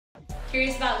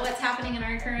Curious about what's happening in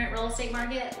our current real estate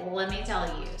market? Let me tell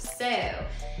you. So,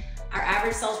 our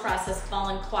average sales price has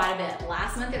fallen quite a bit.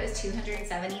 Last month it was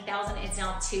 $270,000, it's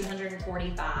now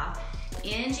 $245,000.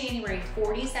 In January,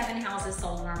 47 houses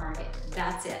sold in our market.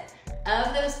 That's it.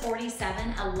 Of those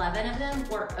 47, 11 of them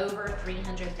were over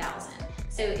 $300,000.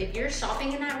 So if you're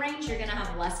shopping in that range, you're gonna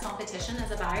have less competition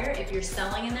as a buyer. If you're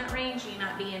selling in that range, you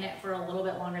might be in it for a little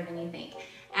bit longer than you think.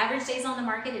 Average days on the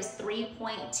market is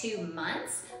 3.2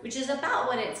 months, which is about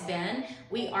what it's been.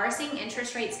 We are seeing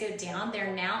interest rates go down.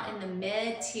 They're now in the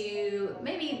mid to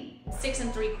maybe 6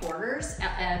 3/4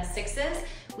 sixes.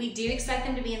 We do expect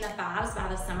them to be in the 5s by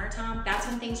the summertime. That's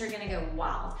when things are gonna go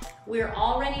wild. We're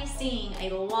already seeing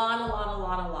a lot of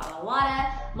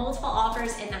multiple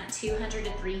offers in that $200,000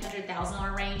 to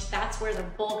 $300,000 range. That's where the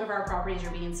bulk of our properties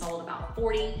are being sold. About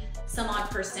 40 some odd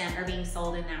percent are being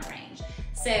sold in that range.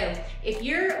 So if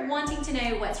you're wanting to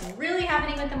know what's really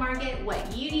happening with the market,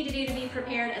 what you need to do to be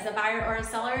prepared as a buyer or a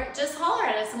seller, just holler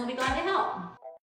at us and we'll be glad to help.